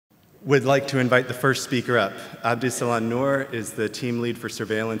Would like to invite the first speaker up. Abdisalan Noor is the team lead for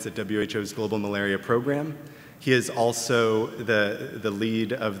surveillance at WHO's Global Malaria Program. He is also the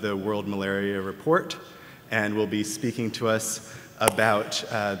lead of the World Malaria Report and will be speaking to us about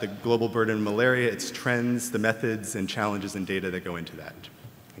the global burden of malaria, its trends, the methods and challenges and data that go into that.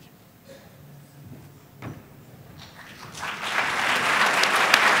 Thank you.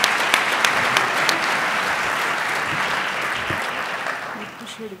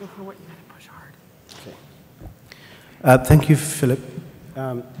 To go for what you gotta push hard. Okay. Thank you, Philip,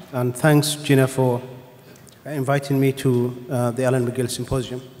 and thanks, Gina, for inviting me to the Alan McGill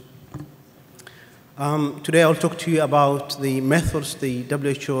Symposium. Today I'll talk to you about the methods the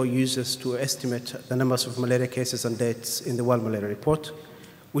WHO uses to estimate the numbers of malaria cases and deaths in the World Malaria Report,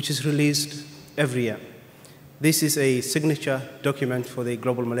 which is released every year. This is a signature document for the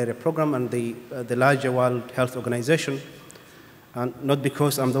Global Malaria Program and the larger World Health Organization. And not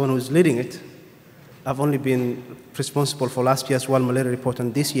because I'm the one who's leading it. I've only been responsible for last year's World Malaria Report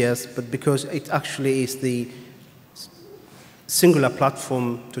and this year's, but because it actually is the singular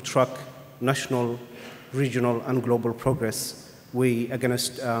platform to track national, regional, and global progress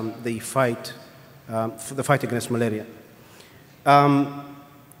against the fight against malaria.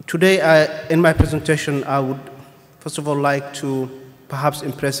 Today, in my presentation, I would first of all like to perhaps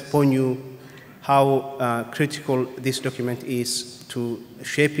impress upon you how critical this document is to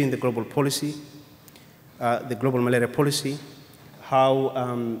shaping the global policy, the global malaria policy, how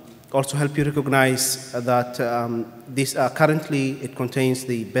also help you recognize that currently it contains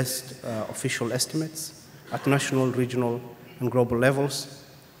the best official estimates at national, regional, and global levels,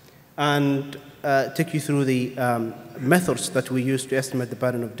 and take you through the methods that we use to estimate the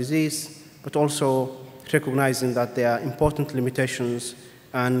burden of disease, but also recognizing that there are important limitations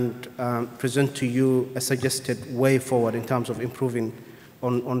and present to you a suggested way forward in terms of improving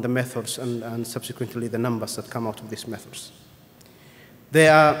on the methods and subsequently the numbers that come out of these methods.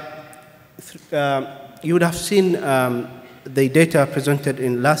 There are, you would have seen the data presented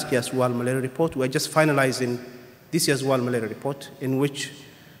in last year's World Malaria Report. We're just finalizing this year's World Malaria Report, in which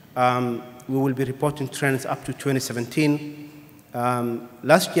we will be reporting trends up to 2017.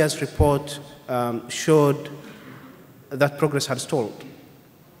 Last year's report showed that progress had stalled,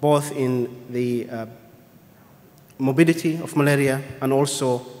 both in the morbidity of malaria and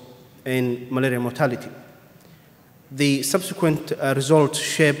also in malaria mortality. The subsequent results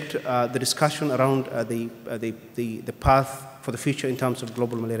shaped the discussion around the path for the future in terms of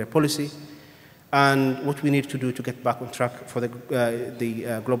global malaria policy and what we need to do to get back on track for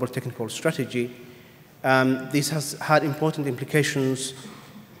the global technical strategy. This has had important implications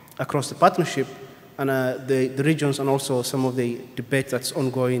across the partnership and the regions, and also some of the debate that's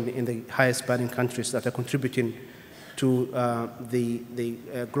ongoing in the highest burning countries that are contributing to the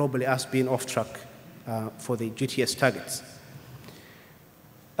globally us being off track for the GTS targets.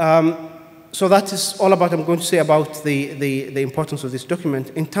 So that is all about I'm going to say about the importance of this document.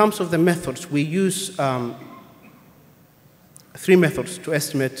 In terms of the methods, we use 3 methods to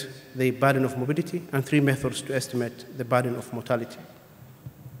estimate the burden of morbidity and 3 methods to estimate the burden of mortality.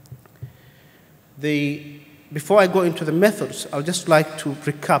 Before I go into the methods, I'd just like to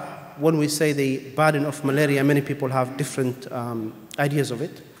recap. When we say the burden of malaria, many people have different ideas of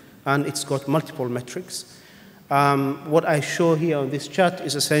it, and it's got multiple metrics. What I show here on this chart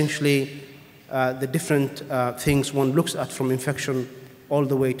is essentially the different things one looks at from infection all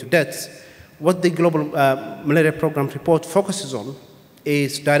the way to deaths. What the Global Malaria Program report focuses on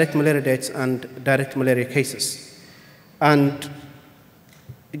is direct malaria deaths and direct malaria cases. And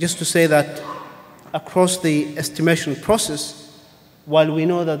just to say that across the estimation process, while we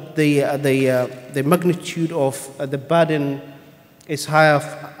know that the magnitude of the burden is higher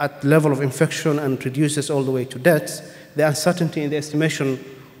at level of infection and reduces all the way to deaths, the uncertainty in the estimation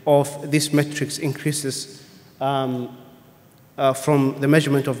of these metrics increases from the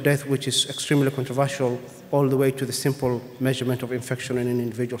measurement of death, which is extremely controversial, all the way to the simple measurement of infection in an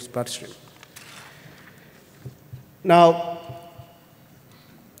individual's bloodstream. Now,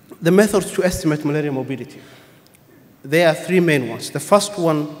 the methods to estimate malaria morbidity. There are 3 main ones. The first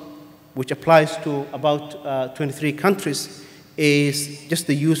one, which applies to about 23 countries, is just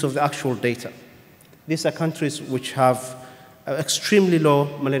the use of the actual data. These are countries which have extremely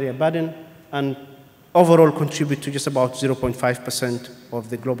low malaria burden and overall contribute to just about 0.5%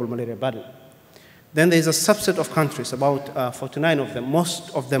 of the global malaria burden. Then there's a subset of countries, about 49 of them, most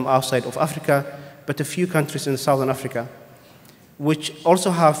of them outside of Africa, but a few countries in Southern Africa, which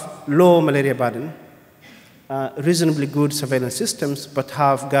also have low malaria burden, reasonably good surveillance systems, but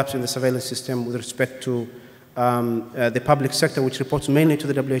have gaps in the surveillance system with respect to the public sector, which reports mainly to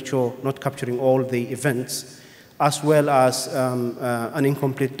the WHO, not capturing all the events, as well as an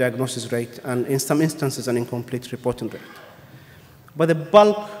incomplete diagnosis rate, and in some instances, an incomplete reporting rate. But the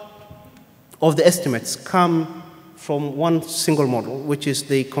bulk of the estimates come from one single model, which is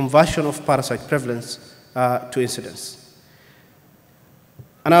the conversion of parasite prevalence to incidence.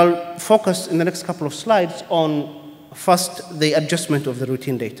 And I'll focus in the next couple of slides on, first, the adjustment of the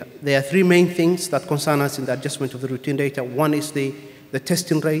routine data. There are three main things that concern us in the adjustment of the routine data. One is the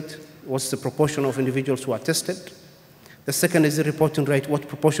testing rate. What's the proportion of individuals who are tested? The second is the reporting rate. What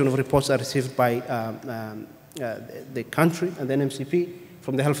proportion of reports are received by the country and the NMCP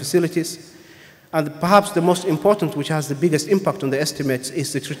from the health facilities? And perhaps the most important, which has the biggest impact on the estimates,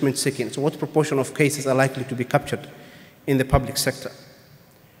 is the treatment seeking. So what proportion of cases are likely to be captured in the public sector?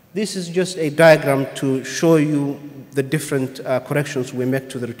 This is just a diagram to show you the different corrections we make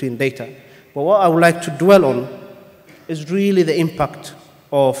to the routine data. But what I would like to dwell on is really the impact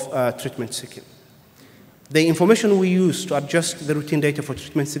of treatment seeking. The information we use to adjust the routine data for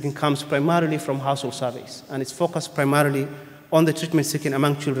treatment seeking comes primarily from household surveys, and it's focused primarily on the treatment seeking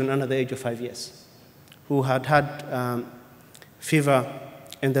among children under the age of 5 years who had had fever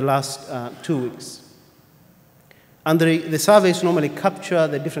in the last 2 weeks. And the surveys normally capture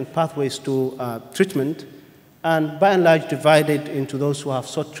the different pathways to treatment, and by and large divided into those who have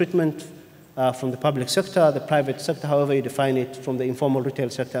sought treatment from the public sector, the private sector, however you define it, from the informal retail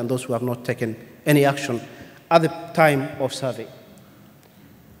sector, and those who have not taken any action at the time of survey.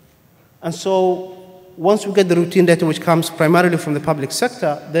 And so once we get the routine data, which comes primarily from the public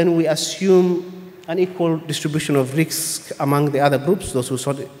sector, then we assume an equal distribution of risk among the other groups, those who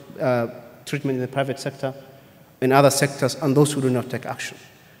sought treatment in the private sector, in other sectors, and those who do not take action,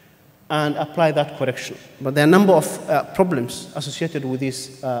 and apply that correction. But there are a number of problems associated with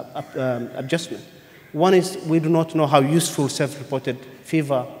this adjustment. One is we do not know how useful self-reported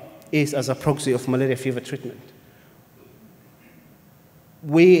fever is as a proxy of malaria fever treatment.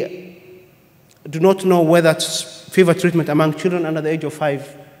 We do not know whether fever treatment among children under the age of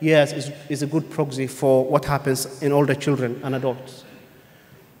 5 years is a good proxy for what happens in older children and adults.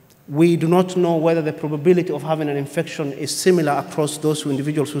 We do not know whether the probability of having an infection is similar across those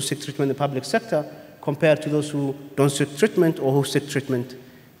individuals who seek treatment in the public sector compared to those who don't seek treatment or who seek treatment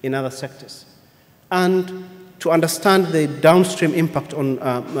in other sectors. And to understand the downstream impact on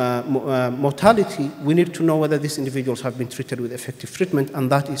mortality, we need to know whether these individuals have been treated with effective treatment, and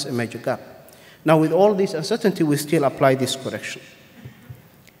that is a major gap. Now, with all this uncertainty, we still apply this correction.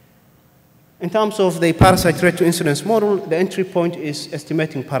 In terms of the parasite rate to incidence model, the entry point is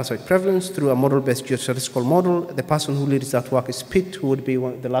estimating parasite prevalence through a model-based geostatistical model. The person who leads that work is Pitt, who would be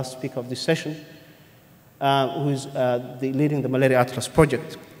the last speaker of this session, who is leading the Malaria Atlas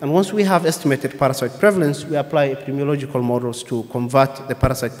project. And once we have estimated parasite prevalence, we apply epidemiological models to convert the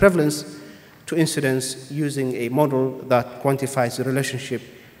parasite prevalence to incidence using a model that quantifies the relationship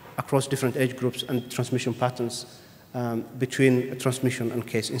across different age groups and transmission patterns between transmission and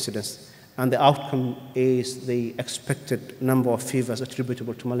case incidence. And the outcome is the expected number of fevers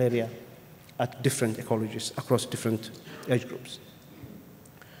attributable to malaria at different ecologies across different age groups.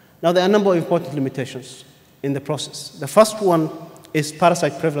 Now, there are a number of important limitations in the process. The first one is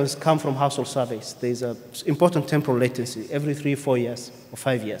parasite prevalence come from household surveys. There's an important temporal latency every 3, 4 years or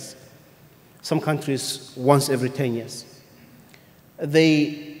 5 years. Some countries once every 10 years.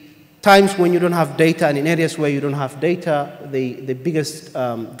 The times when you don't have data, and in areas where you don't have data, the biggest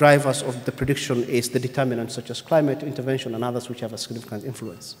drivers of the prediction is the determinants such as climate, intervention, and others which have a significant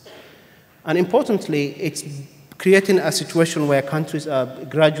influence. And importantly, it's creating a situation where countries are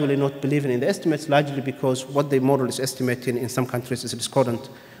gradually not believing in the estimates, largely because what the model is estimating in some countries is discordant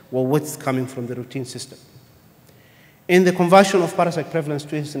with what's coming from the routine system. In the conversion of parasite prevalence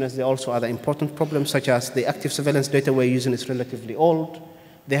to incidence, there are also other important problems, such as the active surveillance data we're using is relatively old.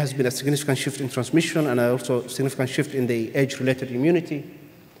 There has been a significant shift in transmission and also a significant shift in the age-related immunity.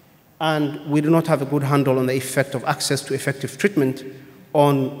 And we do not have a good handle on the effect of access to effective treatment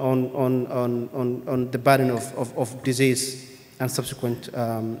on the burden of disease and subsequent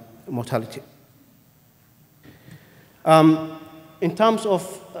mortality. In terms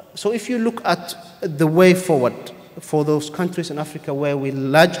of, so if you look at the way forward for those countries in Africa where we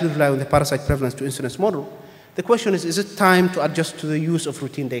largely rely on the parasite prevalence to incidence model, the question is it time to adjust to the use of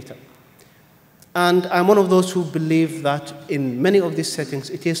routine data? And I'm one of those who believe that in many of these settings,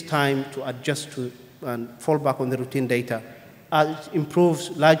 it is time to adjust to and fall back on the routine data. It improves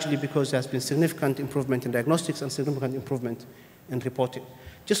largely because there has been significant improvement in diagnostics and significant improvement in reporting.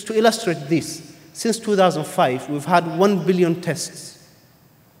 Just to illustrate this, since 2005, we've had 1 billion tests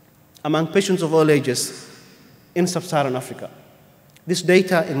among patients of all ages in sub-Saharan Africa. This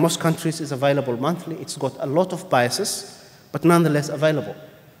data in most countries is available monthly. It's got a lot of biases, but nonetheless available.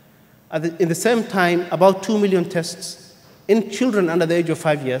 In the same time, about 2 million tests in children under the age of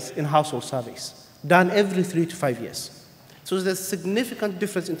 5 years in household surveys, done every 3 to 5 years. So there's a significant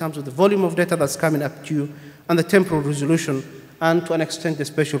difference in terms of the volume of data that's coming up to you and the temporal resolution, and to an extent, the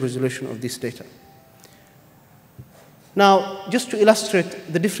spatial resolution of this data. Now, just to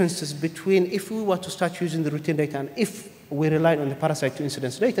illustrate the differences between if we were to start using the routine data and if we relied on the parasite to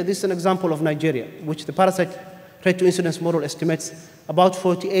incidence data, this is an example of Nigeria, which the parasite rate to incidence model estimates about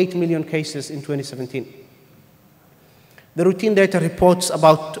 48 million cases in 2017. The routine data reports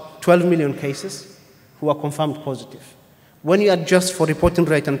about 12 million cases who are confirmed positive. When you adjust for reporting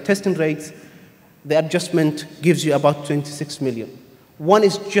rate and testing rates, the adjustment gives you about 26 million. One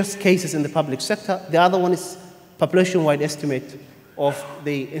is just cases in the public sector. The other one is population-wide estimate of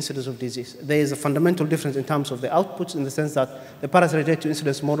the incidence of disease. There is a fundamental difference in terms of the outputs, in the sense that the parasite rate to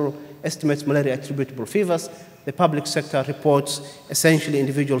incidence model estimates malaria attributable fevers. The public sector reports essentially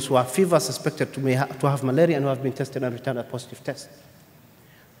individuals who have fever suspected to have malaria and who have been tested and returned a positive test.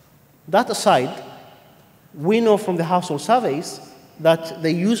 That aside, we know from the household surveys that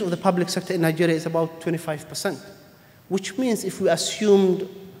the use of the public sector in Nigeria is about 25%, which means if we assumed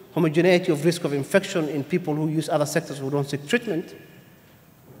homogeneity of risk of infection in people who use other sectors who don't seek treatment,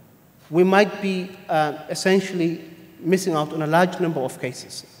 we might be essentially missing out on a large number of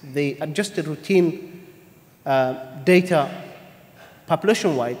cases. The adjusted routine data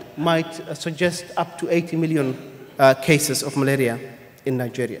population-wide might suggest up to 80 million cases of malaria in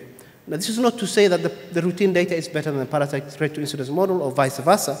Nigeria. Now, this is not to say that the routine data is better than the parasite rate to incidence model or vice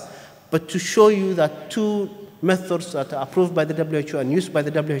versa, but to show you that two methods that are approved by the WHO and used by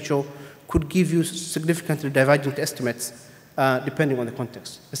the WHO could give you significantly divergent estimates depending on the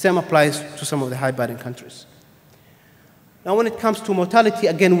context. The same applies to some of the high-burden countries. Now, when it comes to mortality,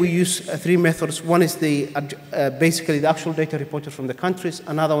 again, we use three methods. One is basically the actual data reported from the countries.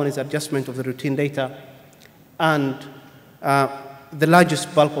 Another one is adjustment of the routine data. And the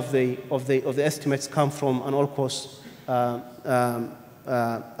largest bulk of the estimates come from an all-cause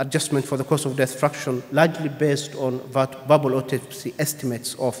adjustment for the cause of death fraction, largely based on bubble autopsy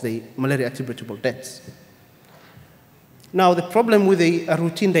estimates of the malaria attributable deaths. Now, the problem with the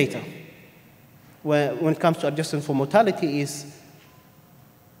routine data when it comes to adjusting for mortality is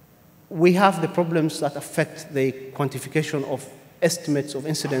we have the problems that affect the quantification of estimates of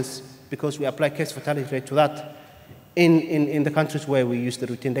incidence, because we apply case fatality rate to that in the countries where we use the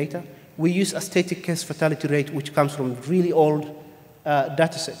routine data. We use a static case fatality rate, which comes from really old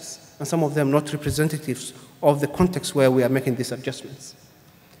data sets, and some of them not representatives of the context where we are making these adjustments.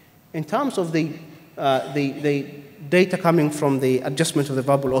 In terms of the data coming from the adjustment of the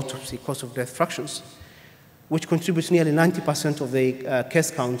verbal autopsy cause of death fractions, which contributes nearly 90% of the case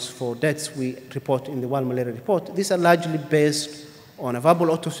counts for deaths we report in the World Malaria Report, these are largely based on a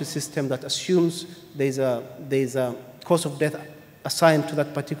verbal autopsy system that assumes there's a cause of death assigned to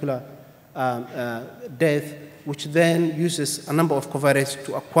that particular death, which then uses a number of covariates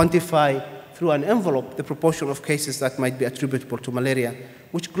to quantify through an envelope the proportion of cases that might be attributable to malaria,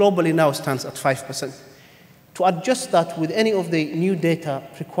 which globally now stands at 5%. To adjust that with any of the new data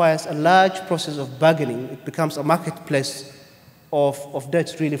requires a large process of bargaining. It becomes a marketplace of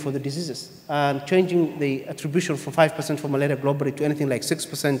deaths really for the diseases. And changing the attribution from 5% for malaria globally to anything like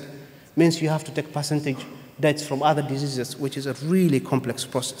 6% means you have to take percentage deaths from other diseases, which is a really complex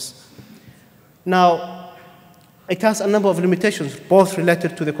process. Now, it has a number of limitations, both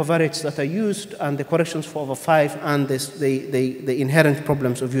related to the covariates that are used and the corrections for over 5 and the inherent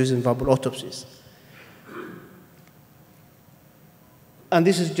problems of using verbal autopsies. And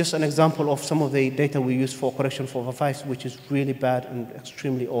this is just an example of some of the data we use for correction for over 5, which is really bad and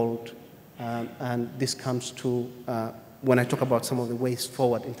extremely old. And this comes to when I talk about some of the ways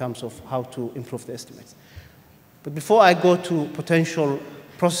forward in terms of how to improve the estimates. But before I go to potential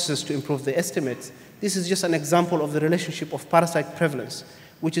processes to improve the estimates, this is just an example of the relationship of parasite prevalence,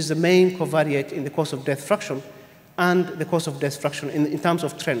 which is the main covariate in the cause of death fraction, and the cause of death fraction in terms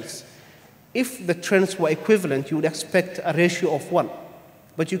of trends. If the trends were equivalent, you would expect a ratio of 1.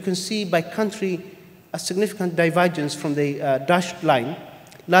 But you can see by country a significant divergence from the dashed line,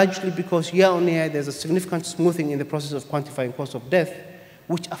 largely because year on year there's a significant smoothing in the process of quantifying cause of death,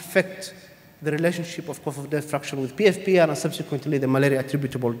 which affect the relationship of cause of death fraction with PFPR and subsequently the malaria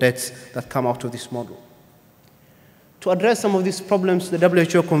attributable deaths that come out of this model. To address some of these problems, the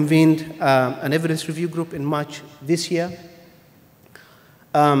WHO convened an evidence review group in March this year.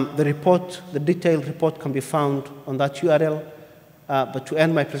 The detailed report can be found on that URL. But to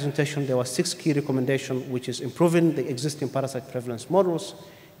end my presentation, there were 6 key recommendations, which is improving the existing parasite prevalence models,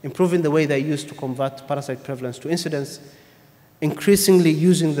 improving the way they're used to convert parasite prevalence to incidence, increasingly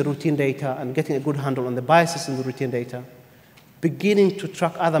using the routine data and getting a good handle on the biases in the routine data, beginning to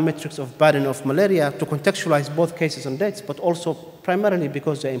track other metrics of burden of malaria to contextualize both cases and deaths, but also primarily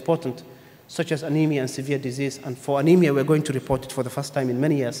because they're important, such as anemia and severe disease. And for anemia, we're going to report it for the first time in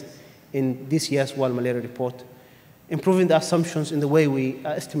many years in this year's World Malaria Report. Improving the assumptions in the way we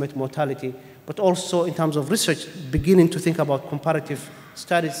estimate mortality, but also in terms of research, beginning to think about comparative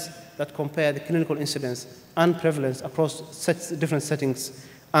studies that compare the clinical incidence and prevalence across different settings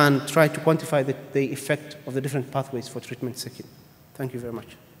and try to quantify the effect of the different pathways for treatment seeking. Thank you very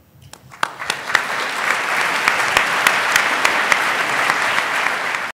much.